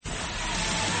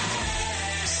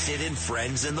Sid and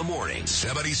Friends in the morning.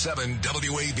 77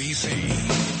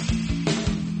 WABC.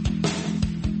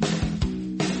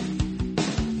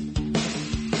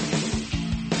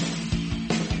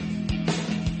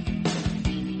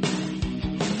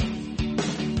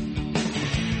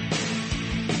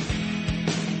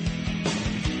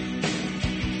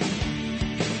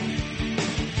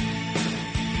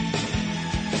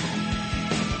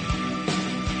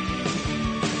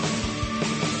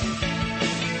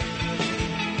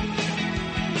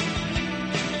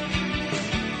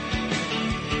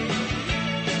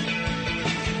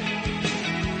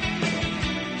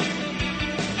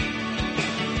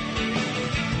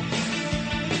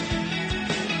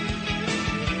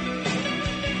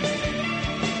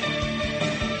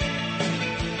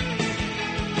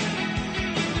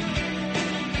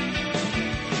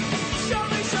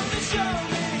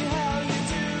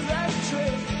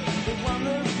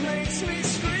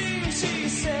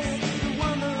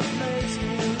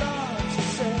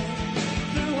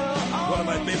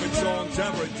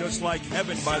 Just Like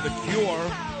Heaven by The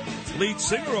Cure. Lead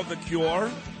singer of The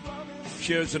Cure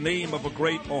shares the name of a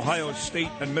great Ohio State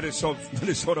and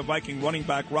Minnesota Viking running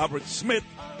back, Robert Smith.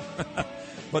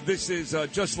 But this is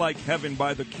Just Like Heaven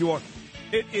by The Cure.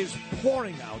 It is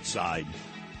pouring outside.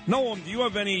 Noam, do you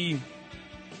have any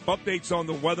updates on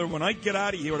the weather? When I get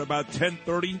out of here at about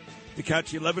 10:30 to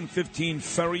catch the 11:15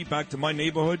 ferry back to my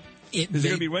neighborhood, is it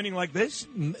going to be raining like this?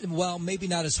 Well, maybe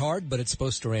not as hard, but it's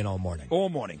supposed to rain all morning. All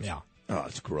morning? Yeah. Oh,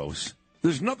 it's gross.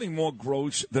 There's nothing more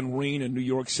gross than rain in New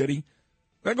York City.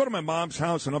 I go to my mom's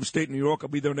house in upstate New York. I'll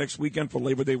be there next weekend for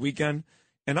Labor Day weekend,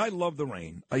 and I love the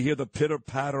rain. I hear the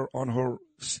pitter-patter on her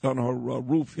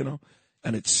roof,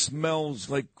 and it smells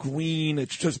like green.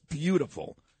 It's just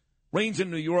beautiful. Rains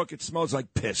in New York, it smells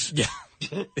like piss. Yeah,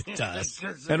 it does.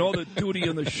 And all the duty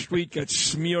on the street gets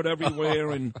smeared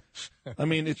everywhere, and, I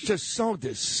mean, it's just so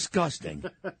disgusting.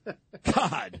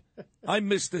 God, I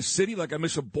miss this city like I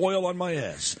miss a boil on my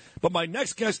ass. But my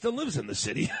next guest still lives in the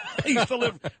city. He used to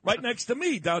live right next to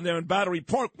me down there in Battery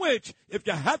Park, which, if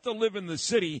you have to live in the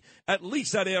city, at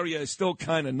least that area is still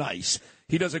kind of nice.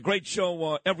 He does a great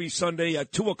show every Sunday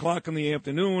at 2 o'clock in the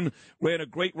afternoon. Ran a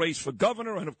great race for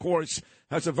governor and, of course,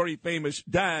 has a very famous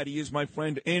dad. He is my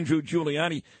friend Andrew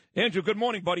Giuliani. Andrew, good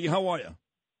morning, buddy. How are you?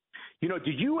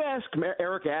 Did you ask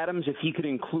Eric Adams if he could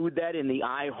include that in the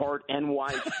I Heart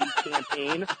NYC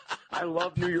campaign? I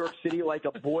love New York City like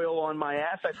a boil on my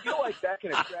ass. I feel like that can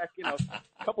attract,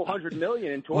 a couple $100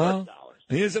 million in tourist dollars.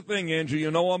 Here's the thing, Andrew.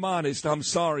 I'm honest. I'm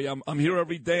sorry. I'm here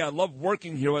every day. I love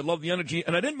working here. I love the energy.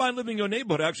 And I didn't mind living in your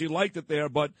neighborhood. I actually liked it there.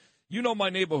 But you know my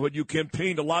neighborhood. You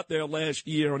campaigned a lot there last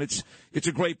year, and it's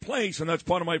a great place, and that's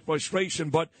part of my frustration.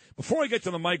 But before I get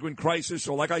to the migrant crisis,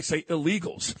 or like I say,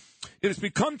 illegals, it has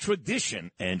become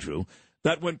tradition, Andrew,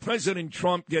 that when President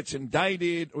Trump gets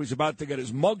indicted or he's about to get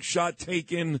his mugshot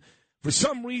taken, for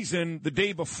some reason, the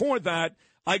day before that,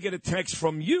 I get a text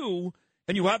from you,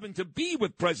 and you happen to be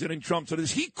with President Trump. So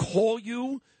does he call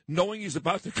you knowing he's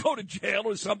about to go to jail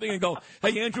or something and go,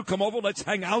 hey, Andrew, come over, let's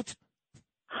hang out?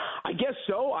 I guess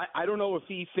so. I don't know if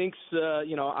he thinks,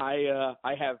 I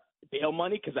have bail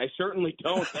money, because I certainly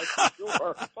don't. That's for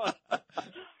sure.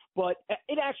 But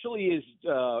it actually is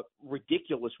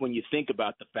ridiculous when you think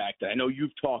about the fact that, I know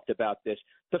you've talked about this,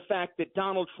 the fact that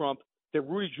Donald Trump, that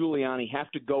Rudy Giuliani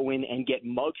have to go in and get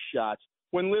mug shots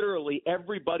when literally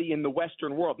everybody in the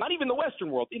Western world, not even the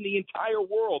Western world, in the entire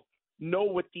world, know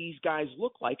what these guys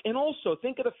look like. And also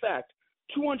think of the fact,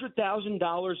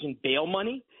 $200,000 in bail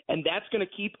money, and that's going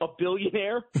to keep a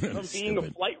billionaire from being a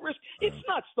flight risk? It's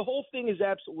nuts. The whole thing is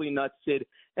absolutely nuts, Sid.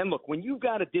 And look, when you've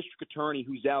got a district attorney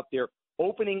who's out there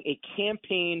opening a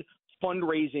campaign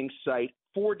fundraising site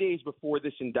 4 days before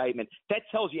this indictment, that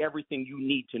tells you everything you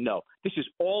need to know. This is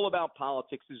all about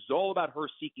politics. This is all about her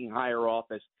seeking higher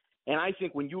office. And I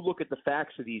think when you look at the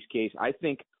facts of these cases, I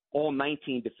think all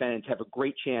 19 defendants have a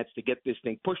great chance to get this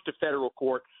thing pushed to federal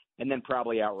court and then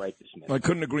probably outright dismissed. I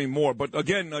couldn't agree more. But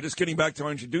again, just getting back to how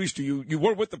I introduced you, you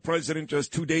were with the president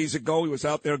just 2 days ago. He was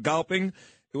out there golfing.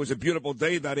 It was a beautiful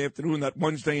day that afternoon, that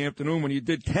Wednesday afternoon when you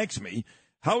did text me.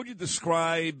 How would you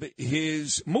describe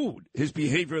his mood, his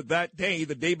behavior that day,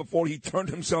 the day before he turned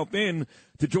himself in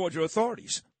to Georgia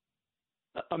authorities?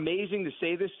 Amazing to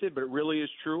say this, Sid, but it really is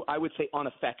true. I would say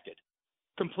unaffected,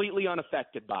 completely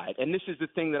unaffected by it. And this is the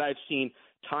thing that I've seen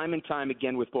time and time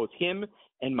again with both him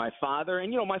and my father.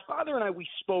 And, my father and I, we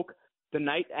spoke the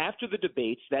night after the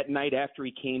debates, that night after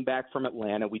he came back from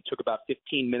Atlanta. We took about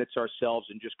 15 minutes ourselves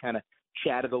and just kind of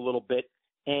chatted a little bit.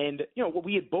 And, what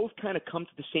we had both kind of come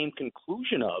to the same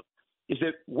conclusion of is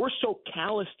that we're so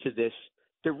callous to this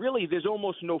there's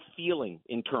almost no feeling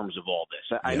in terms of all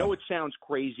this. I know it sounds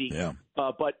crazy,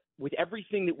 but with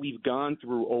everything that we've gone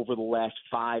through over the last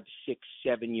 5, 6,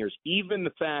 7 years, even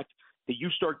the fact that you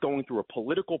start going through a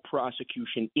political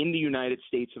prosecution in the United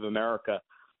States of America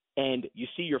and you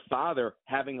see your father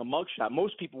having a mugshot,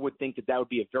 most people would think that would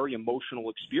be a very emotional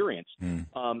experience.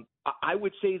 I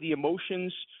would say the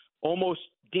emotions almost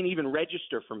didn't even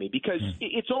register for me because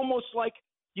it's almost like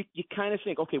you kind of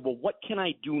think, okay, well, what can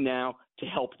I do now to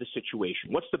help the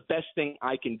situation? What's the best thing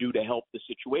I can do to help the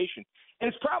situation? And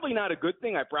it's probably not a good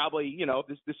thing. I probably,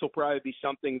 this will probably be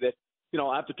something that,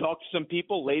 I'll have to talk to some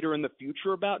people later in the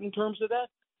future about in terms of that.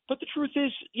 But the truth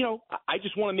is, I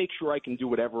just want to make sure I can do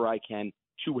whatever I can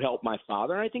to help my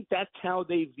father. And I think that's how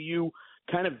they view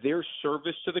kind of their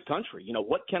service to the country.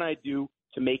 What can I do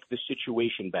to make the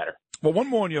situation better? Well, one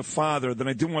more on your father, then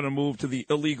I do want to move to the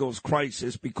illegals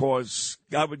crisis because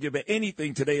I would give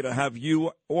anything today to have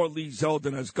you or Lee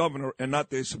Zeldin as governor and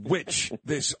not this witch,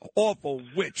 this awful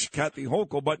witch, Kathy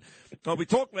Hochul. But we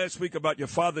talked last week about your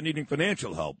father needing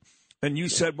financial help. And you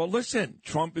said, well, listen,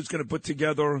 Trump is going to put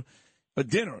together a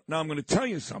dinner. Now, I'm going to tell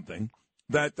you something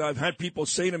that I've had people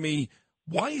say to me,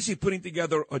 why is he putting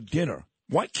together a dinner?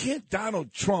 Why can't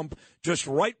Donald Trump just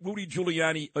write Rudy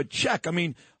Giuliani a check? I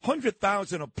mean,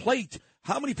 $100,000 a plate.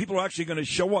 How many people are actually going to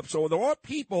show up? So there are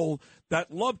people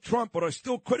that love Trump but are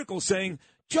still critical saying,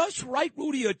 just write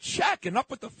Rudy a check and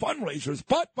up with the fundraisers.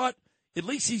 But at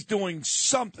least he's doing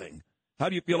something. How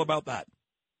do you feel about that?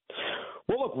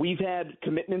 Well, look, we've had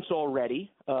commitments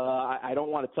already. I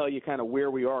don't want to tell you kind of where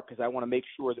we are because I want to make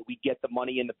sure that we get the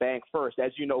money in the bank first.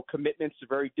 As you know, commitments are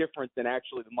very different than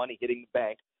actually the money hitting the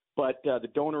bank. But the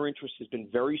donor interest has been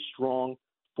very strong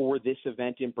for this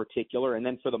event in particular. And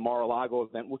then for the Mar-a-Lago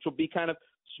event, which will be kind of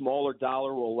smaller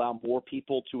dollar, will allow more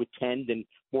people to attend and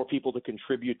more people to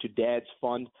contribute to Dad's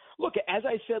fund. Look, as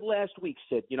I said last week,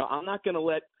 Sid, I'm not going to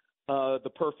let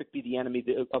the perfect be the enemy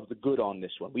of the good on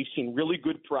this one. We've seen really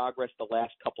good progress the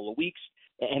last couple of weeks.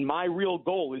 And my real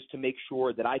goal is to make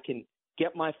sure that I can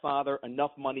get my father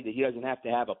enough money that he doesn't have to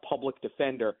have a public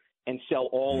defender and sell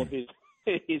all of his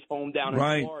home down in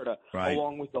Florida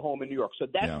along with the home in New York. So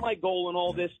that's my goal in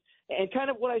all this. And kind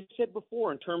of what I said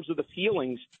before in terms of the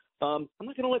feelings, I'm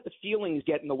not going to let the feelings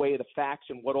get in the way of the facts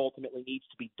and what ultimately needs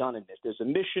to be done in this. There's a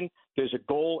mission, there's a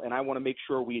goal, and I want to make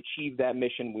sure we achieve that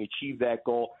mission, we achieve that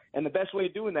goal. And the best way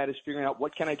of doing that is figuring out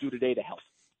what can I do today to help.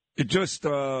 It just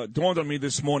dawned on me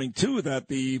this morning, too, that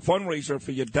the fundraiser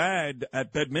for your dad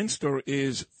at Bedminster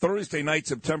is Thursday night,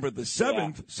 September the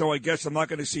 7th. Yeah. So I guess I'm not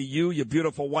going to see you, your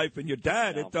beautiful wife, and your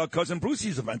dad at Cousin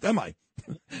Brucey's event, am I?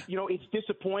 It's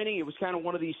disappointing. It was kind of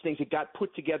one of these things that got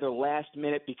put together last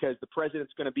minute because the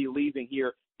president's going to be leaving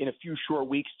here in a few short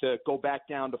weeks to go back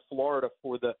down to Florida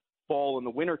for the fall and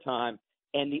the winter time.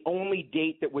 And the only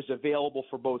date that was available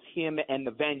for both him and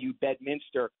the venue,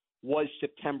 Bedminster, was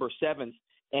September 7th.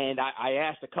 And I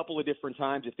asked a couple of different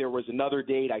times if there was another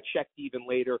date. I checked even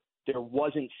later. There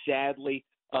wasn't, sadly.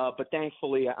 But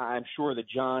thankfully, I'm sure that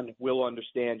John will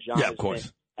understand. John of course.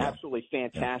 Absolutely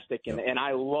fantastic. Yeah. And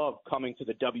I love coming to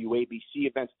the WABC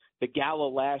events. The gala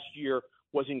last year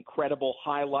was incredible,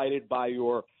 highlighted by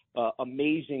your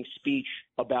amazing speech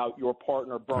about your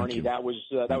partner, Bernie. That was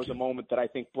a moment that I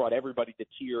think brought everybody to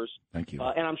tears. Thank you.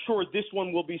 And I'm sure this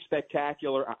one will be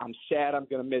spectacular. I'm sad I'm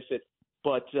going to miss it.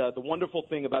 But the wonderful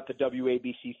thing about the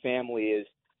WABC family is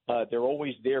they're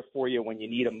always there for you when you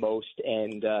need them most,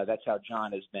 and that's how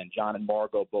John has been. John and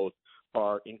Margot both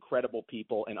are incredible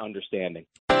people and understanding.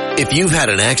 If you've had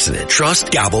an accident, trust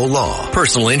Gabo Law.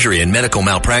 Personal injury and medical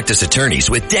malpractice attorneys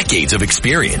with decades of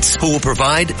experience who will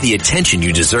provide the attention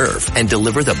you deserve and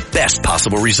deliver the best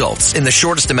possible results in the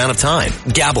shortest amount of time.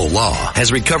 Gabo Law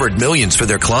has recovered millions for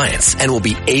their clients and will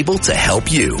be able to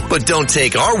help you. But don't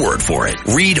take our word for it.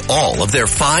 Read all of their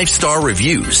 5-star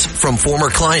reviews from former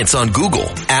clients on Google,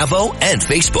 Avo, and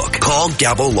Facebook. Call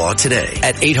Gabo Law today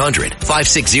at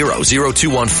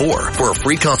 800-560-0214 for a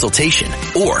free consultation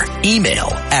or email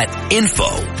at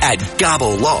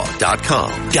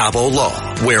info@gabolaw.com. Gabo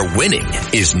Law, where winning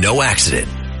is no accident.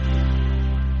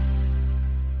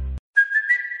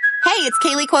 Hey, it's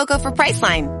Kaylee Cuoco for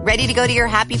Priceline. Ready to go to your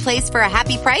happy place for a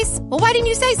happy price? Well, why didn't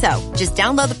you say so? Just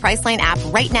download the Priceline app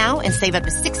right now and save up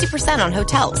to 60% on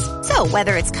hotels. So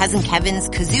whether it's Cousin Kevin's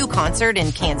Kazoo Concert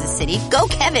in Kansas City, go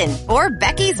Kevin, or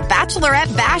Becky's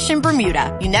Bachelorette Bash in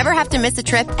Bermuda, you never have to miss a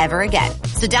trip ever again.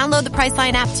 So download the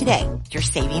Priceline app today. Your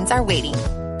savings are waiting.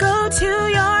 Go to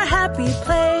your happy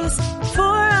place for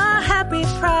a happy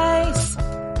price.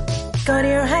 Go to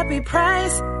your happy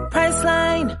price,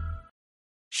 Priceline.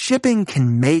 Shipping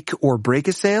can make or break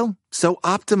a sale, so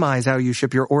optimize how you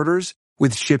ship your orders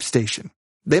with ShipStation.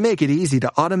 They make it easy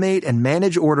to automate and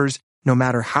manage orders no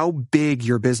matter how big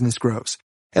your business grows.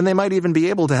 And they might even be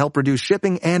able to help reduce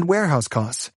shipping and warehouse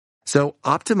costs. So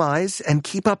optimize and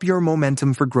keep up your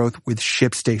momentum for growth with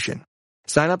ShipStation.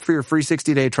 Sign up for your free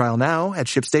 60-day trial now at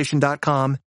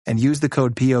ShipStation.com and use the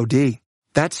code POD.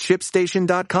 That's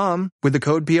ShipStation.com with the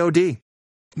code POD.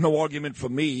 No argument for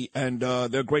me, and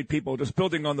they're great people. Just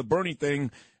building on the Bernie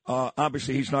thing,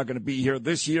 obviously he's not going to be here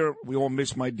this year. We all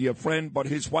miss my dear friend, but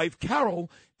his wife,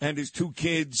 Carol, and his 2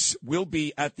 kids will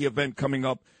be at the event coming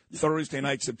up Thursday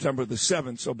night, September the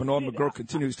 7th. So Bernard McGurk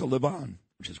continues to live on,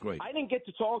 which is great. I didn't get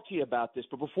to talk to you about this,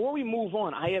 but before we move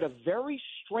on, I had a very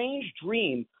strange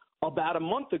dream about a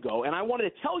month ago, and I wanted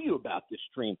to tell you about this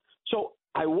dream. So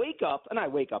I wake up,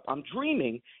 I'm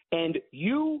dreaming, and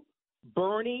you,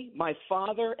 Bernie, my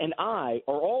father, and I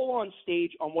are all on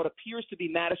stage on what appears to be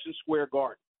Madison Square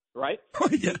Garden, right?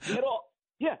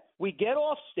 Yeah. We get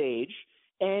off stage,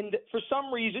 and for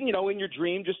some reason, you know, in your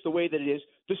dream, just the way that it is,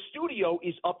 the studio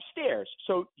is upstairs.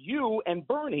 So you and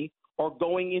Bernie are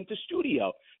going into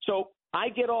studio. So I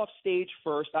get off stage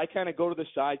first. I kind of go to the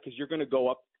side because you're going to go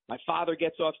up. My father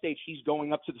gets off stage. He's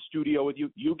going up to the studio with you.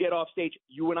 You get off stage.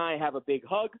 You and I have a big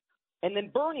hug. And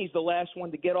then Bernie's the last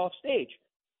one to get off stage.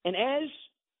 And as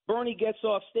Bernie gets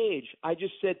off stage, I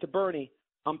just said to Bernie,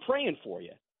 I'm praying for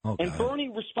you. Okay. And Bernie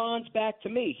responds back to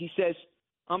me. He says,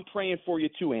 I'm praying for you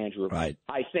too, Andrew. Right.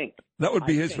 I think. That would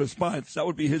be his response. That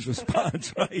would be his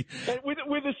response, right? And with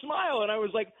a smile. And I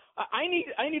was like, I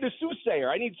need a soothsayer.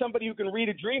 I need somebody who can read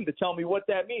a dream to tell me what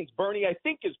that means. Bernie, I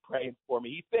think, is praying for me.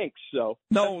 He thinks so.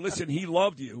 No, listen, he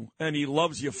loved you, and he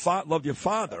loves your loved your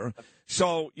father.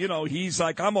 So, you know, he's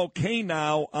like, I'm okay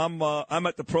now. I'm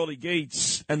at the pearly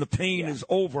gates, and the pain is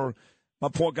over. My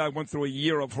poor guy went through a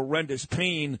year of horrendous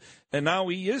pain, and now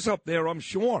he is up there, I'm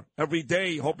sure, every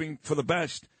day hoping for the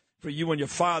best for you and your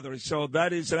father. So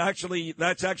that's actually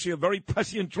a very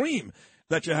prescient dream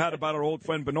that you had about our old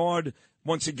friend Bernard.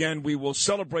 Once again, we will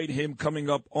celebrate him coming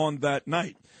up on that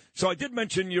night. So I did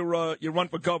mention your run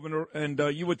for governor, and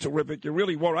you were terrific. You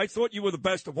really were. I thought you were the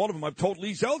best of all of them. I've told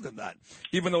Lee Zeldin that,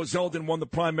 even though Zeldin won the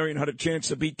primary and had a chance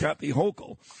to beat Kathy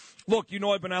Hochul. Look, you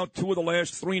know I've been out 2 of the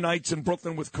last 3 nights in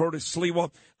Brooklyn with Curtis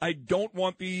Sliwa. I don't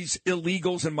want these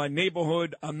illegals in my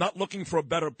neighborhood. I'm not looking for a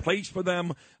better place for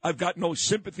them. I've got no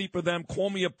sympathy for them. Call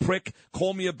me a prick.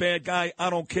 Call me a bad guy. I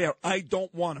don't care. I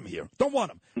don't want them here. Don't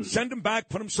want them. Send them back.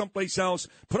 Put them someplace else.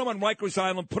 Put them on Rikers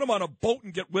Island. Put them on a boat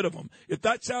and get rid of them. If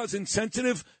that sounds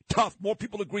insensitive, tough. More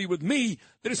people agree with me.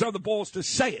 They just have the balls to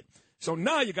say it. So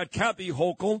now you got Kathy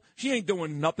Hochul. She ain't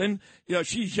doing nothing. You know,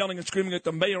 she's yelling and screaming at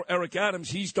the mayor, Eric Adams.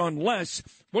 He's done less.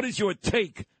 What is your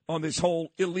take on this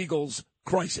whole illegals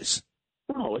crisis?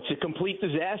 No, it's a complete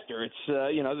disaster.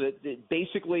 It's,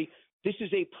 basically this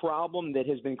is a problem that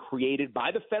has been created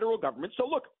by the federal government. So,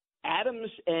 look,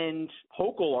 Adams and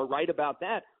Hochul are right about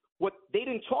that. What they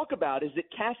didn't talk about is that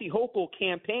Kathy Hochul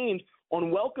campaigned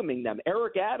on welcoming them.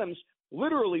 Eric Adams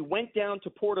literally went down to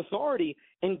Port Authority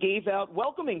and gave out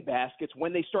welcoming baskets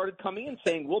when they started coming in,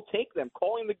 saying, we'll take them,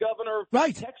 calling the governor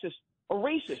of Texas a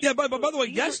racist. Yeah, by the way,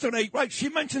 yesterday, she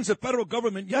mentions the federal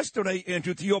government yesterday,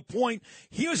 Andrew, to your point.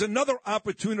 Here's another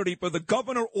opportunity for the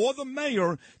governor or the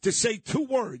mayor to say 2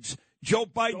 words. Joe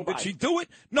Biden. Did she do it?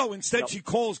 No, instead she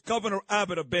calls Governor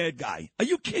Abbott a bad guy. Are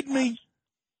you kidding me?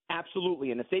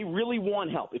 Absolutely. And if they really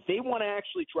want help, if they want to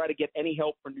actually try to get any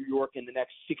help for New York in the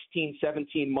next 16,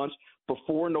 17 months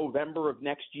before November of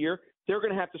next year, they're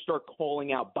going to have to start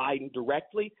calling out Biden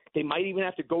directly. They might even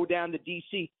have to go down to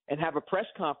D.C. and have a press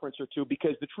conference or 2,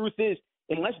 because the truth is,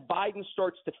 unless Biden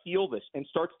starts to feel this and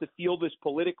starts to feel this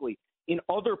politically in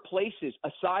other places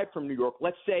aside from New York,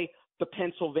 let's say the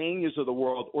Pennsylvanias of the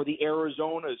world or the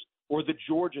Arizonas or the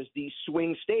Georgias, these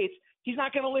swing states, he's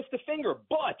not going to lift a finger.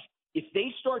 But if they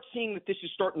start seeing that this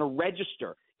is starting to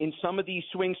register in some of these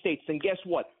swing states, then guess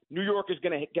what? New York is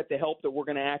going to get the help that we're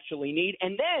going to actually need.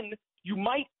 And then you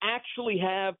might actually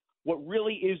have what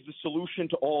really is the solution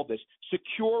to all this,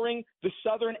 securing the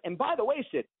southern, and by the way,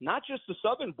 Sid, not just the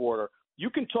southern border. You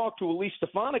can talk to Elise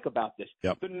Stefanik about this.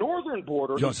 Yep. The northern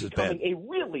border is becoming a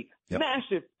really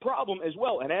massive problem as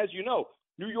well. And as you know,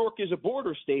 New York is a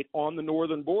border state on the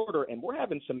northern border, and we're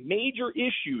having some major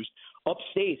issues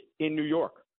upstate in New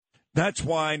York. That's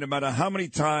why no matter how many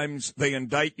times they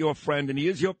indict your friend, and he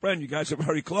is your friend, you guys are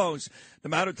very close, no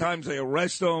matter times they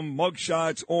arrest him,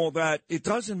 mugshots, all that, it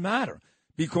doesn't matter.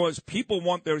 Because people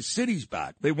want their cities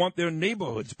back. They want their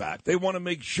neighborhoods back. They want to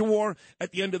make sure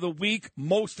at the end of the week,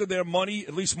 most of their money,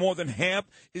 at least more than half,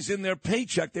 is in their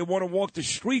paycheck. They want to walk the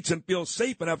streets and feel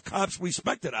safe and have cops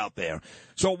respected out there.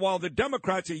 So while the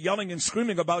Democrats are yelling and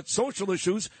screaming about social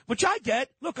issues, which I get,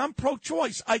 look, I'm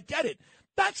pro-choice. I get it.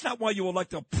 That's not why you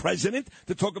elect a president,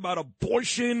 to talk about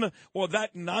abortion or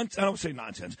that nonsense. I don't say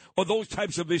nonsense, or those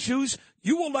types of issues.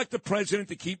 You elect a president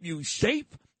to keep you safe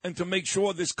and to make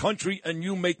sure this country and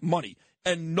you make money.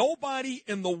 And nobody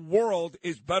in the world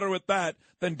is better at that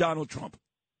than Donald Trump.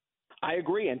 I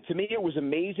agree. And to me, it was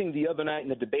amazing the other night in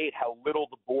the debate how little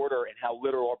the border and how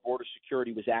little our border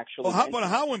security was actually. Well,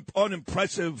 how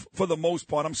unimpressive for the most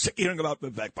part. I'm sick of hearing about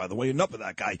Vivek, by the way. Enough of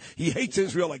that guy. He hates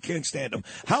Israel. I can't stand him.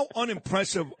 How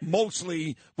unimpressive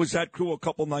mostly was that crew a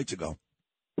couple nights ago?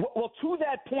 Well, to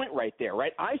that point right there,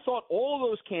 right, I thought all of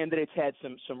those candidates had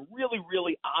some really,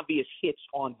 really obvious hits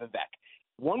on Vivek.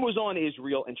 One was on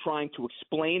Israel and trying to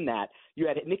explain that. You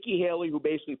had Nikki Haley, who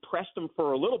basically pressed him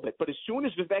for a little bit, but as soon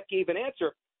as Vivek gave an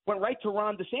answer, went right to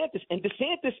Ron DeSantis. And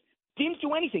DeSantis didn't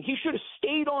do anything. He should have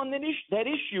stayed on that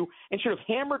issue and should have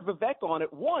hammered Vivek on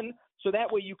it. One, so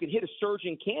that way you could hit a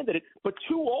surging candidate, but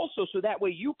two, also so that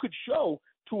way you could show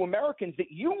to Americans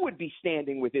that you would be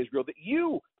standing with Israel, that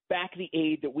you back the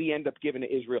aid that we end up giving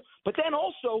to Israel. But then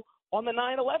also on the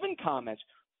 9/11 comments,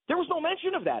 there was no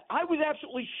mention of that. I was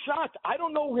absolutely shocked. I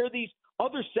don't know where these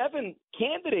other 7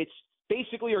 candidates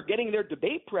basically are getting their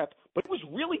debate prep, but it was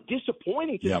really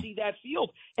disappointing to see that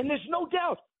field. And there's no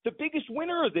doubt the biggest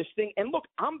winner of this thing, and look,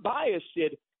 I'm biased,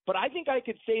 Sid, but I think I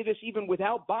could say this even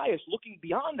without bias, looking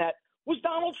beyond that, was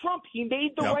Donald Trump. He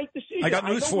made the right decision. I got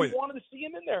news for you. We wanted to see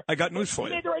him in there. I got news for you.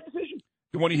 He made the right decision.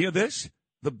 You want to hear this?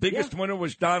 The biggest winner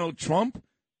was Donald Trump,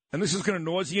 and this is going to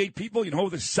nauseate people. You know who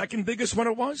the second biggest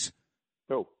winner was?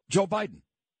 Who? Joe Biden.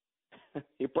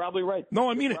 You're probably right. No,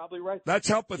 I mean it. Probably right. That's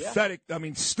how pathetic. I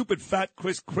mean, stupid fat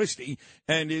Chris Christie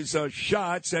and his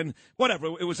shots and whatever.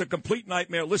 It was a complete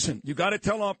nightmare. Listen, you got to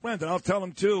tell our friend, and I'll tell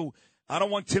him too. I don't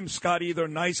want Tim Scott either.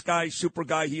 Nice guy, super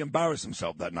guy. He embarrassed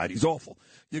himself that night. He's awful.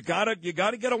 You gotta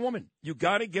get a woman. You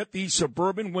gotta get these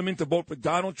suburban women to vote for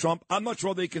Donald Trump. I'm not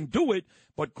sure they can do it,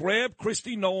 but grab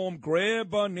Kristi Noem,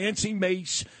 grab Nancy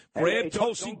Mace, grab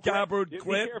Tulsi Gabbard. Be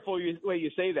careful the way you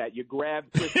say that. You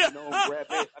grab Kristi Noem, grab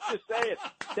Mace. I'm just saying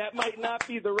that might not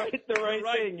be the right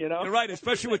thing. You know, you're right,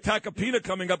 especially with Takapina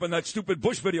coming up in that stupid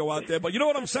Bush video out there. But you know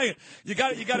what I'm saying? You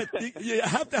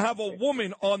have to have a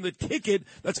woman on the ticket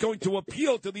that's going to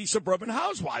appeal to these suburban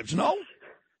housewives. No.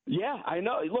 Yeah, I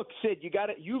know. Look, Sid, you've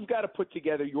got to put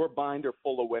together your binder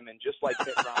full of women, just like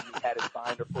Mitt Romney had his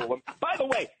binder full of women. By the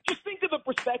way, just think of the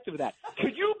perspective of that.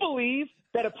 Could you believe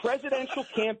that a presidential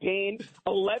campaign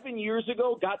 11 years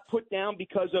ago got put down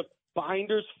because of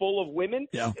binders full of women?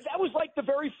 Yeah. That was like the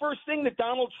very first thing that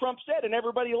Donald Trump said, and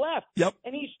everybody laughed. Yep.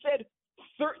 And he said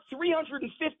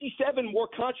 357 more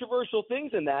controversial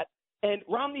things than that. And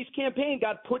Romney's campaign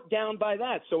got put down by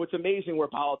that. So it's amazing where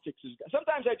politics is.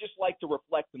 Sometimes I just like to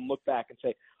reflect and look back and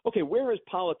say, okay, where has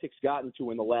politics gotten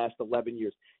to in the last 11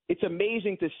 years? It's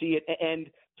amazing to see it. And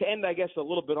to end, I guess, a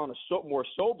little bit on a more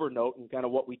sober note and kind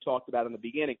of what we talked about in the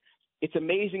beginning, it's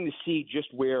amazing to see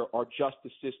just where our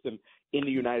justice system in the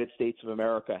United States of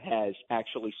America has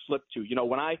actually slipped to. You know,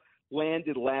 when I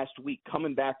landed last week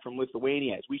coming back from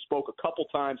Lithuania, as we spoke a couple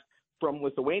times from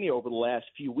Lithuania over the last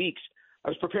few weeks, I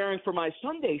was preparing for my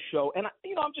Sunday show, and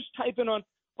I'm just typing on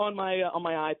my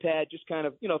iPad, just kind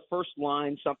of first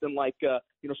line, something like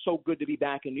so good to be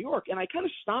back in New York, and I kind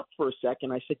of stopped for a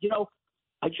second. I said,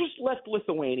 I just left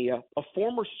Lithuania, a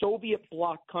former Soviet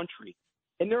bloc country,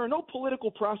 and there are no political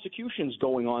prosecutions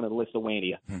going on in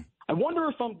Lithuania. I wonder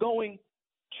if I'm going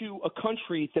to a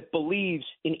country that believes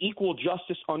in equal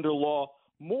justice under law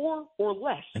more or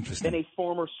less than a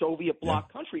former Soviet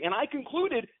bloc country, and I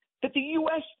concluded that the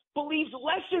U.S. believes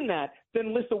less in that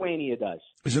than Lithuania does.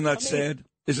 Isn't that sad?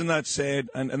 Isn't that sad?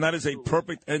 And that is a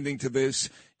perfect ending to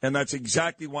this, and that's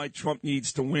exactly why Trump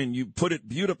needs to win. You put it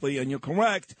beautifully, and you're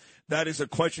correct. That is a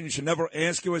question you should never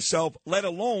ask yourself, let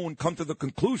alone come to the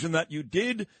conclusion that you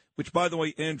did, which, by the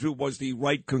way, Andrew, was the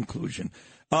right conclusion.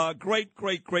 Great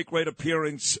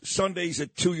appearance. Sundays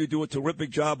at 2, you do a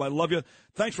terrific job. I love you.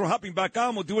 Thanks for hopping back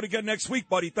on. We'll do it again next week,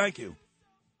 buddy. Thank you.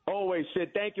 Always,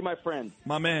 Sid. Thank you, my friend.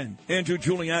 My man, Andrew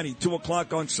Giuliani, 2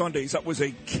 o'clock on Sundays. That was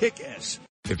a kick-ass.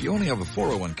 If you only have a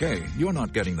 401k, you're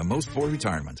not getting the most for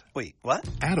retirement. Wait, what?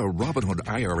 Add a Robinhood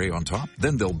IRA on top,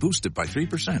 then they'll boost it by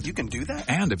 3%. You can do that?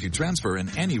 And if you transfer in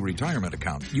any retirement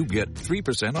account, you get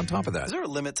 3% on top of that. Is there a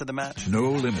limit to the match? No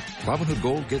limit. Robinhood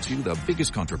Gold gets you the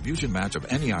biggest contribution match of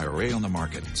any IRA on the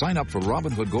market. Sign up for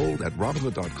Robinhood Gold at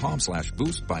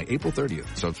Robinhood.com/boost by April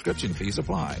 30th. Subscription fees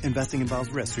apply. Investing involves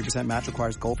risk. 3% match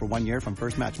requires gold for 1 year from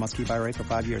first match. Must keep IRA for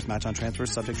 5 years. Match on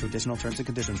transfers subject to additional terms and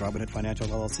conditions. Robinhood Financial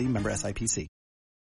LLC, member SIPC.